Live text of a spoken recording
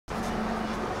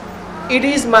It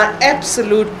is my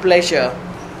absolute pleasure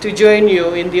to join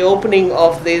you in the opening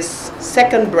of this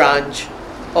second branch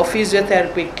of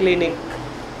Physiotherapy Clinic,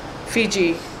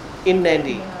 Fiji in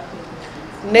Nadi.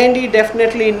 Nadi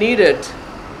definitely needed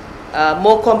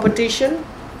more competition,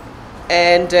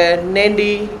 and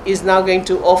Nadi is now going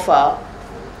to offer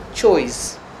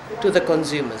choice to the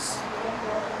consumers.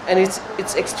 And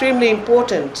it's extremely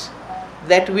important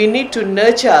that we need to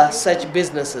nurture such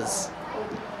businesses,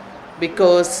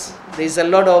 because there's a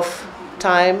lot of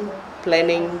time,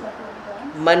 planning,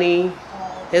 money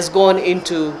has gone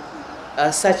into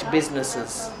such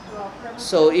businesses.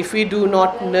 So if we do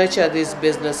not nurture these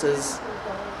businesses,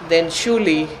 then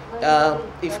surely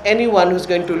if anyone who's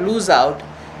going to lose out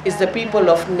is the people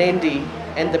of Nadi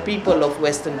and the people of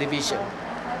Western Division.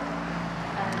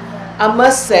 I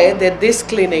must say that this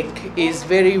clinic is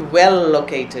very well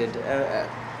located.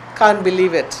 Can't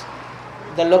believe it.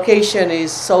 The location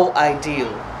is so ideal.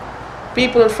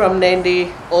 People from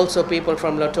Nadi, also people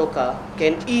from Lautoka,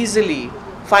 can easily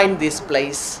find this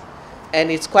place, and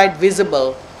it's quite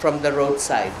visible from the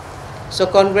roadside. So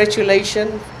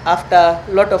congratulations, after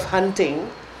a lot of hunting,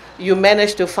 you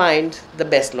managed to find the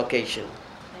best location.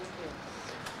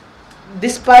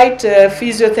 Despite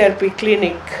Physiotherapy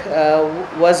Clinic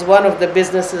was one of the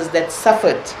businesses that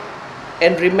suffered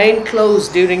and remained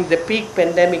closed during the peak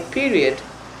pandemic period,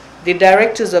 the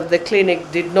directors of the clinic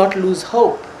did not lose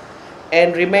hope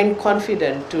and remained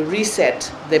confident to reset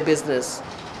their business.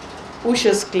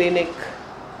 Usha's clinic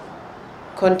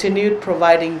continued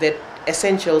providing that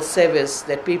essential service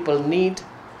that people need,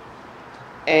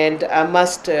 and I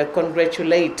must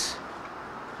congratulate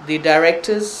the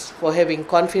directors for having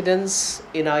confidence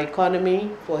in our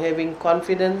economy, for having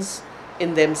confidence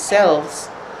in themselves,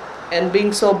 and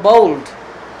being so bold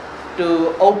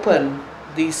to open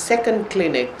the second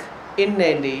clinic in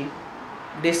Nadi,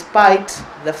 despite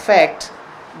the fact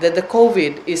that the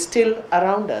COVID is still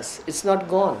around us. It's not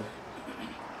gone.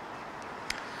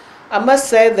 I must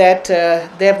say that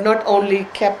they have not only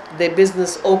kept their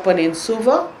business open in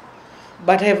Suva,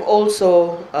 but have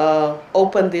also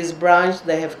opened this branch.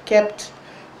 They have kept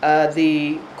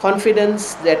the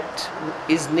confidence that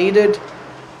is needed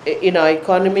in our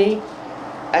economy,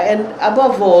 and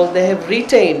above all, they have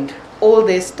retained all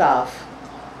their staff.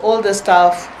 All the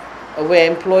staff were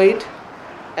employed,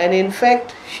 and in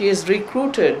fact, she has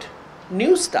recruited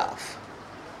new staff.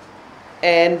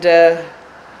 And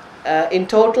in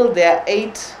total, there are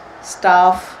 8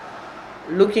 staff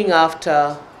looking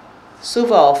after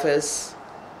Suva office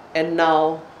and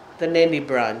now the Nadi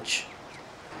branch.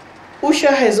 Usha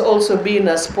has also been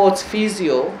a sports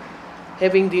physio,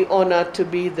 having the honor to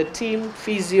be the team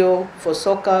physio for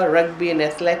soccer, rugby and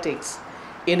athletics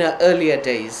in her earlier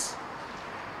days.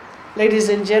 Ladies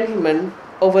and gentlemen,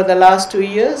 over the last 2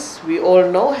 years, we all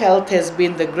know health has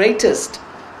been the greatest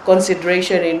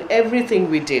consideration in everything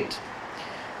we did.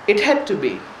 It had to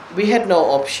be. We had no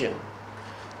option.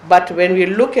 But when we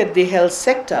look at the health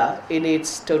sector in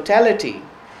its totality,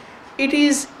 it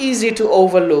is easy to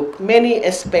overlook many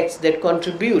aspects that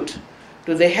contribute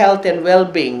to the health and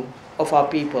well-being of our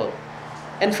people.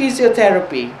 And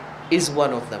physiotherapy is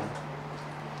one of them.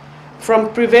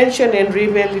 From prevention and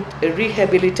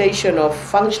rehabilitation of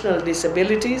functional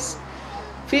disabilities,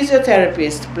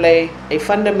 physiotherapists play a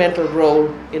fundamental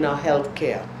role in our health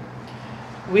care.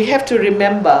 We have to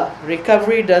remember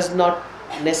recovery does not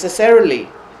necessarily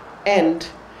end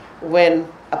when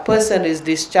a person is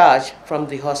discharged from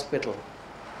the hospital.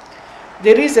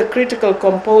 There is a critical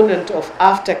component of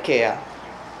aftercare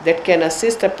that can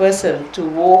assist a person to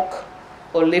walk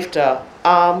or lift an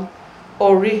arm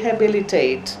or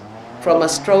rehabilitate from a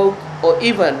stroke or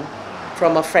even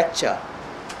from a fracture.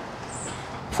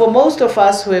 For most of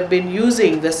us who have been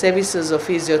using the services of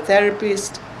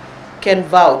physiotherapists can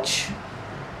vouch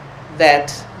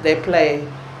that they play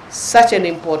such an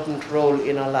important role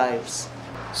in our lives.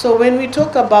 So when we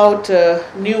talk about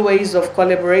new ways of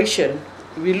collaboration,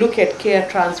 we look at care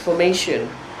transformation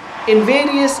in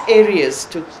various areas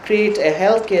to create a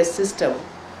healthcare system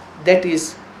that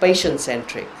is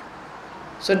patient-centric.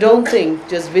 So don't think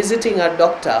just visiting a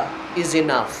doctor is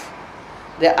enough.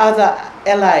 There are other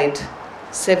allied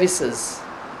services,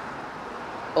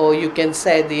 or you can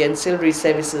say the ancillary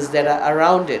services that are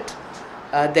around it,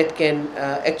 that can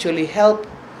actually help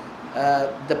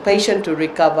the patient to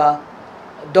recover.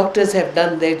 Doctors have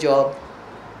done their job,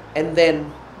 and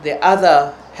then the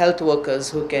other health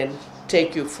workers who can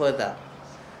take you further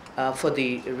for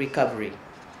the recovery.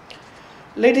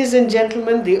 Ladies and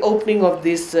gentlemen, the opening of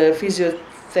this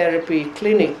physiotherapy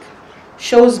clinic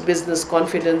shows business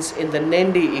confidence in the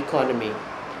Nadi economy.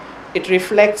 It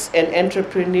reflects an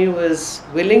entrepreneur's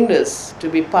willingness to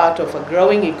be part of a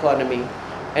growing economy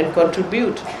and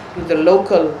contribute to the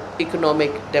local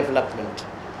economic development.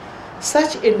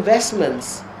 Such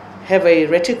investments have a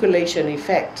reticulation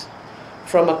effect.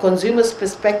 From a consumer's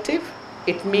perspective,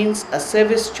 it means a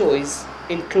service choice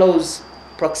in close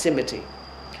proximity.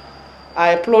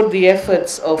 I applaud the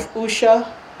efforts of Usha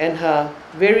and her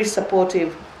very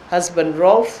supportive husband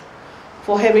Rolf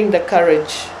for having the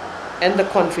courage and the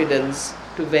confidence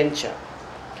to venture.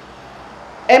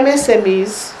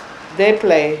 MSMEs, they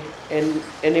play an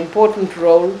important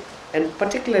role, and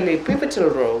particularly a pivotal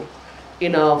role,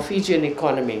 in our Fijian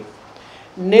economy.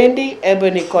 Nadi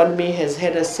urban economy has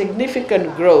had a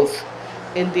significant growth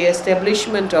in the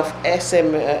establishment of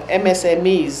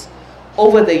MSMEs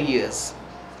over the years.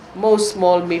 Most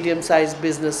small, medium-sized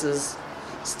businesses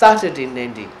started in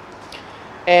Nadi,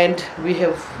 and we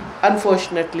have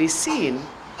unfortunately seen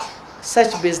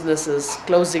such businesses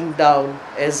closing down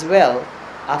as well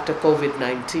after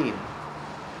COVID-19.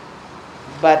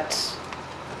 But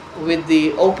with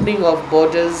the opening of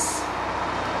borders,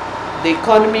 the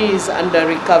economy is under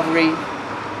recovery.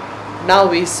 Now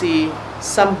we see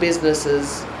some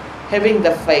businesses having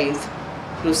the faith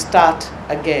to start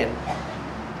again.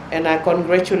 And I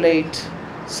congratulate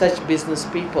such business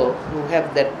people who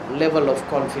have that level of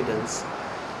confidence.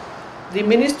 The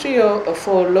Ministry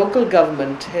for Local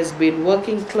Government has been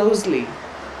working closely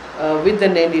with the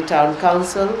Nadi Town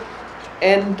Council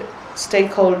and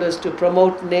stakeholders to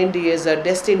promote Nadi as a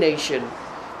destination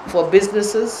for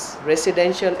businesses,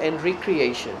 residential and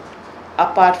recreation,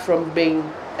 apart from being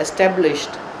established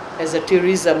as a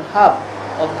tourism hub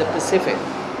of the Pacific.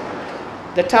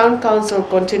 The Town Council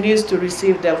continues to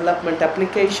receive development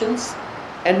applications,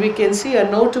 and we can see a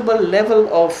notable level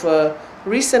of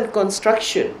recent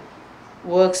construction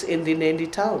works in the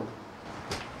Nadi Town.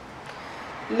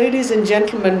 Ladies and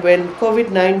gentlemen, when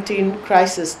COVID-19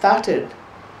 crisis started,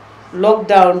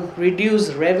 lockdown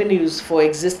reduced revenues for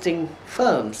existing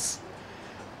firms.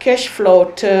 Cash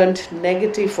flow turned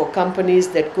negative for companies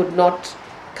that could not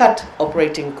cut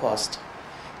operating costs.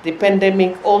 The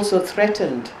pandemic also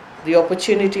threatened the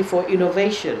opportunity for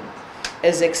innovation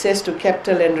as access to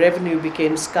capital and revenue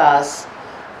became scarce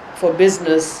for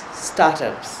business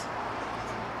startups.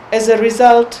 As a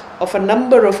result of a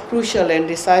number of crucial and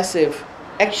decisive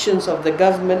actions of the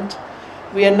government,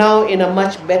 we are now in a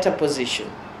much better position.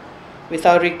 With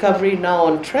our recovery now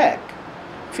on track,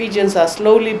 Fijians are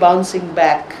slowly bouncing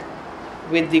back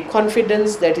with the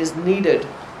confidence that is needed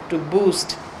to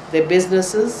boost their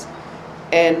businesses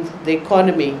and the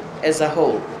economy as a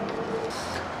whole.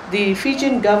 The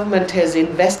Fijian government has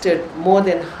invested more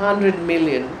than 100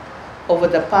 million over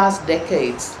the past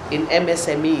decades in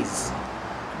MSMEs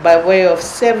by way of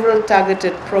several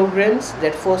targeted programs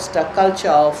that foster a culture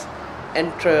of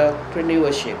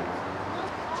entrepreneurship.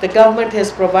 The government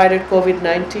has provided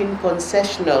COVID-19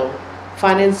 concessional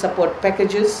finance support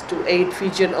packages to aid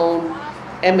Fijian-owned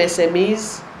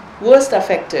MSMEs worst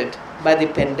affected by the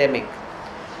pandemic.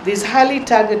 These highly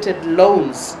targeted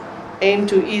loans aim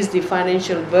to ease the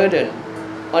financial burden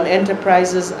on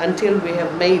enterprises until we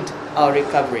have made our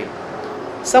recovery.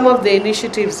 Some of the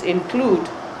initiatives include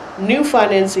new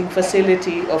financing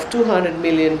facility of $200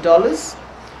 million.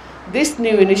 This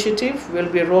new initiative will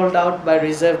be rolled out by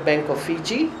Reserve Bank of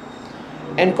Fiji,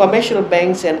 and commercial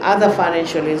banks and other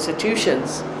financial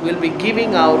institutions will be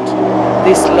giving out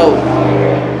this loan.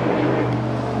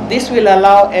 This will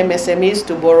allow MSMEs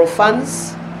to borrow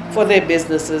funds for their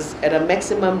businesses at a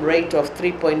maximum rate of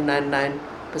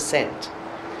 3.99%.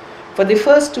 For the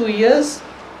first 2 years,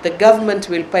 the government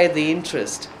will pay the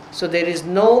interest, so there is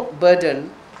no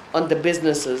burden on the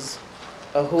businesses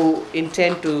who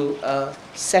intend to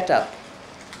set up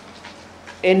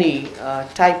any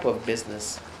type of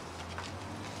business.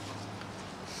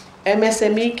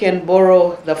 MSME can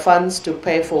borrow the funds to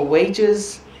pay for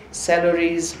wages,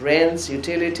 salaries, rents,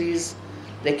 utilities.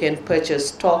 They can purchase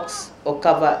stocks or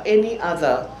cover any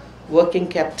other working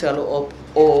capital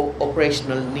or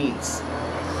operational needs.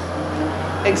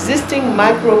 Existing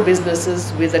micro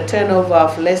businesses with a turnover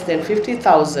of less than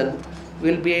 50,000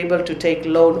 will be able to take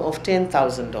loan of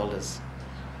 $10,000,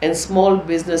 and small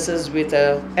businesses with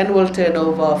an annual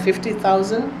turnover of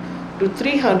 50,000 to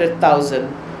 300,000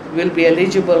 will be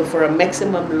eligible for a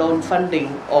maximum loan funding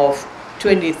of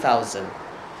 20,000,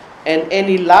 and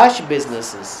any large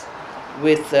businesses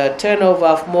with a turnover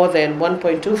of more than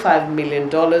 $1.25 million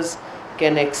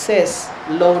can access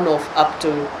loan of up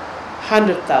to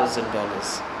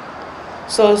 $100,000.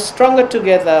 So Stronger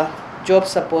Together Job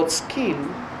Support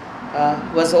Scheme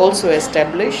was also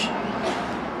established,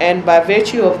 and by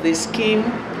virtue of this scheme,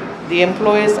 the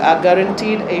employers are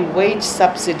guaranteed a wage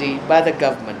subsidy by the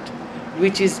government,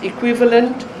 which is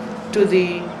equivalent to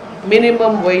the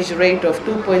minimum wage rate of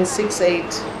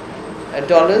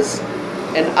 $2.68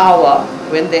 an hour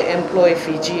when they employ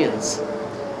Fijians.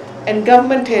 And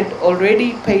government had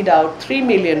already paid out $3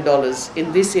 million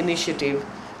in this initiative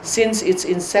since its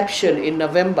inception in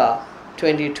November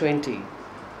 2020.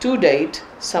 To date,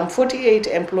 some 48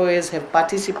 employers have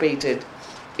participated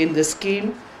in the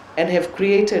scheme and have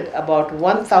created about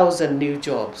 1,000 new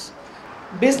jobs.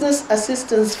 Business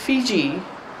Assistance Fiji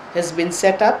has been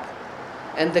set up,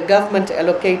 and the government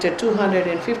allocated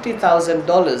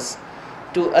 $250,000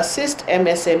 to assist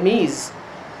MSMEs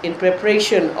in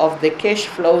preparation of the cash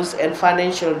flows and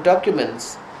financial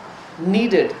documents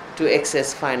needed to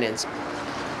access finance.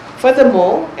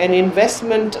 Furthermore, an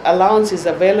investment allowance is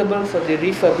available for the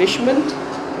refurbishment,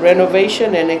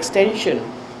 renovation, and extension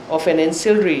of an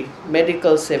ancillary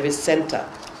medical service center.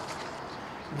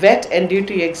 VAT and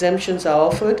duty exemptions are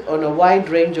offered on a wide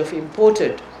range of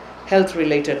imported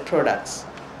health-related products.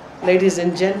 Ladies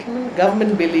and gentlemen,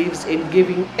 government believes in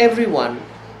giving everyone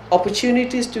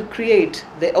opportunities to create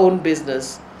their own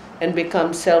business and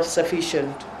become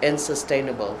self-sufficient and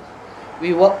sustainable.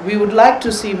 We would like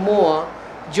to see more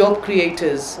job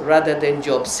creators rather than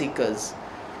job seekers,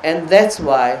 and that's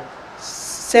why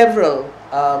several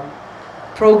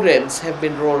programs have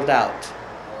been rolled out,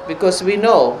 because we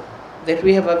know that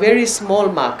we have a very small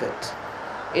market.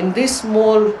 In this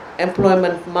small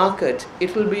employment market,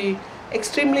 it will be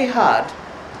extremely hard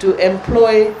to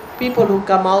employ people who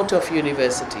come out of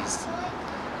universities.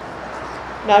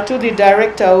 Now, to the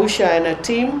director Usha and her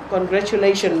team,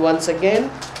 congratulations once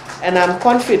again, and I'm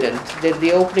confident that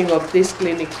the opening of this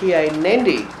clinic here in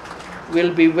Nadi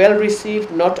will be well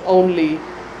received not only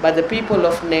by the people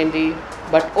of Nadi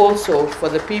but also for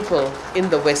the people in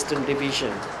the Western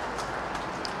Division.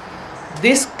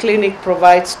 This clinic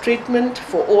provides treatment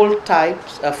for all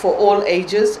types, for all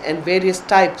ages and various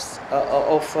types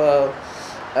of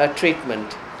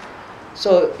treatment.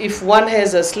 So if one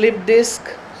has a slip disc,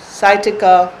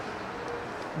 sciatica,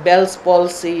 Bell's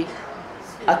palsy,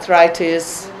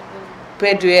 arthritis,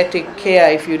 pediatric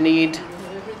care if you need,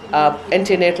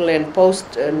 antenatal and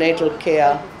postnatal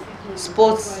care,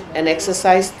 sports and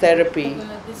exercise therapy,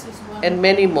 and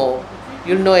many more,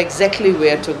 you'll know exactly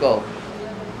where to go.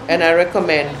 And I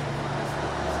recommend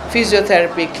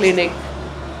Physiotherapy Clinic,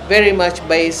 very much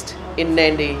based in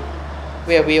Nadi,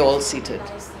 where we all seated.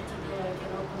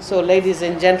 So ladies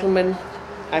and gentlemen,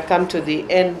 I come to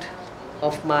the end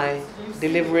of my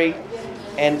delivery,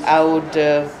 and I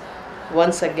would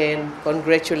once again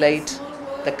congratulate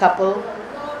the couple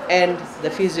and the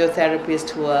physiotherapists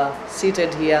who are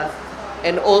seated here,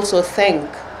 and also thank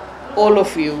all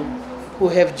of you who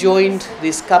have joined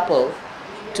this couple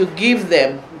to give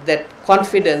them that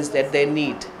confidence that they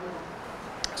need.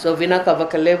 So Vinaka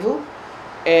Vakalevu,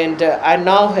 and I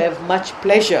now have much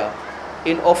pleasure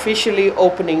in officially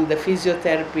opening the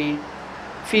Physiotherapy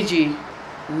Fiji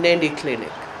Nadi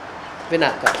Clinic.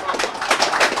 Vinaka.